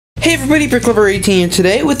Hey everybody, BrickLover18 here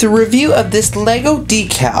today with a review of this LEGO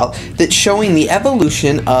decal that's showing the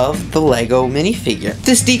evolution of the LEGO minifigure.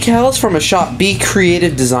 This decal is from a shop, Be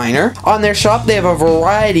Creative Designer. On their shop they have a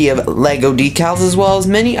variety of LEGO decals as well as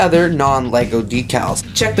many other non-LEGO decals.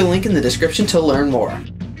 Check the link in the description to learn more.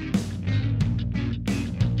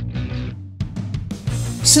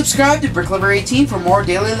 Subscribe to BrickLover18 for more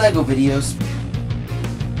daily LEGO videos.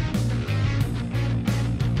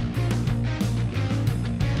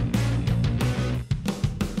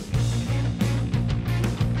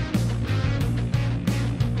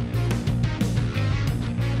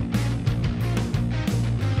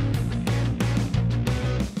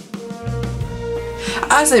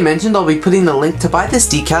 As I mentioned, I'll be putting the link to buy this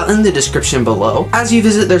decal in the description below. As you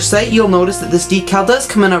visit their site, you'll notice that this decal does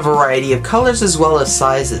come in a variety of colors as well as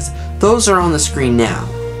sizes. Those are on the screen now.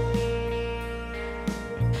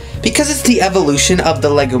 Because it's the evolution of the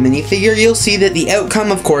LEGO minifigure, you'll see that the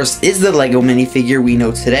outcome, of course, is the LEGO minifigure we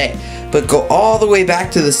know today. But go all the way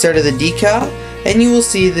back to the start of the decal, and you will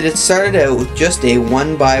see that it started out with just a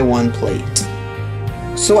 1x1 plate.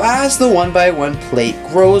 So as the 1x1 plate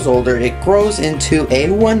grows older, it grows into a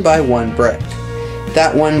 1x1 brick.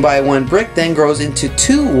 That 1x1 brick then grows into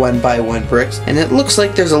two 1x1 bricks, and it looks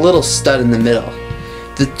like there's a little stud in the middle.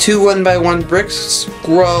 The two 1x1 bricks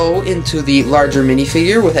grow into the larger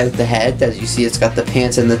minifigure without the head. As you see, it's got the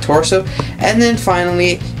pants and the torso, and then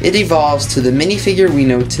finally it evolves to the minifigure we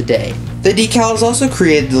know today. The decal is also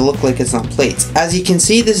created to look like it's on plates. As you can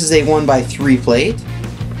see, this is a 1x3 plate.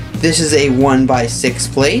 This is a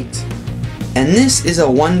 1x6 plate, and this is a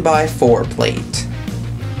 1x4 plate.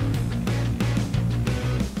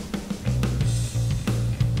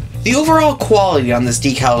 The overall quality on this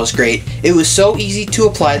decal is great. It was so easy to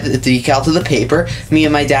apply the decal to the paper. Me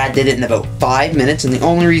and my dad did it in about 5 minutes, and the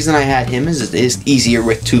only reason I had him is it is easier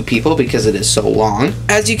with two people because it is so long.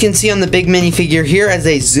 As you can see on the big minifigure here, as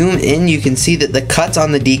I zoom in, you can see that the cuts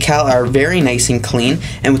on the decal are very nice and clean,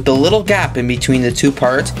 and with the little gap in between the two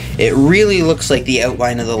parts, it really looks like the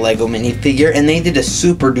outline of the LEGO minifigure, and they did a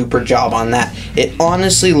super duper job on that. It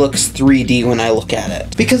honestly looks 3D when I look at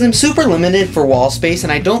it. Because I'm super limited for wall space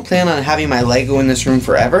and I don't plan on having my LEGO in this room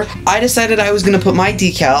forever, I decided I was going to put my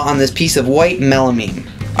decal on this piece of white melamine.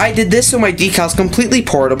 I did this so my decal is completely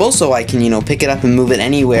portable, so I can, pick it up and move it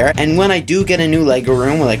anywhere, and when I do get a new LEGO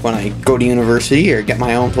room, like when I go to university or get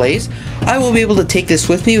my own place, I will be able to take this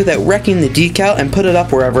with me without wrecking the decal and put it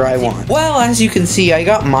up wherever I want. Well, as you can see, I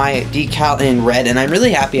got my decal in red, and I'm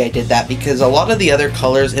really happy I did that because a lot of the other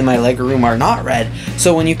colors in my LEGO room are not red,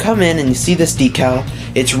 so when you come in and you see this decal,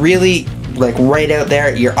 it's really like right out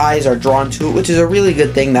there, your eyes are drawn to it, which is a really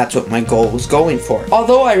good thing. That's what my goal was going for.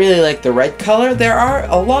 Although I really like the red color, there are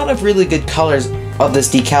a lot of really good colors of this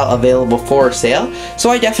decal available for sale, so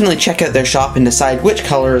I definitely check out their shop and decide which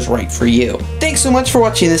color is right for you. Thanks so much for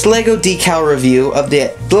watching this LEGO decal review of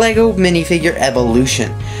the LEGO minifigure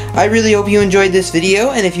evolution. I really hope you enjoyed this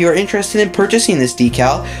video, and if you are interested in purchasing this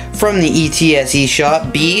decal from the ETSE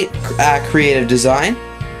shop, Be Creative Design,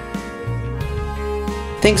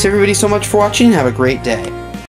 thanks everybody so much for watching, and have a great day.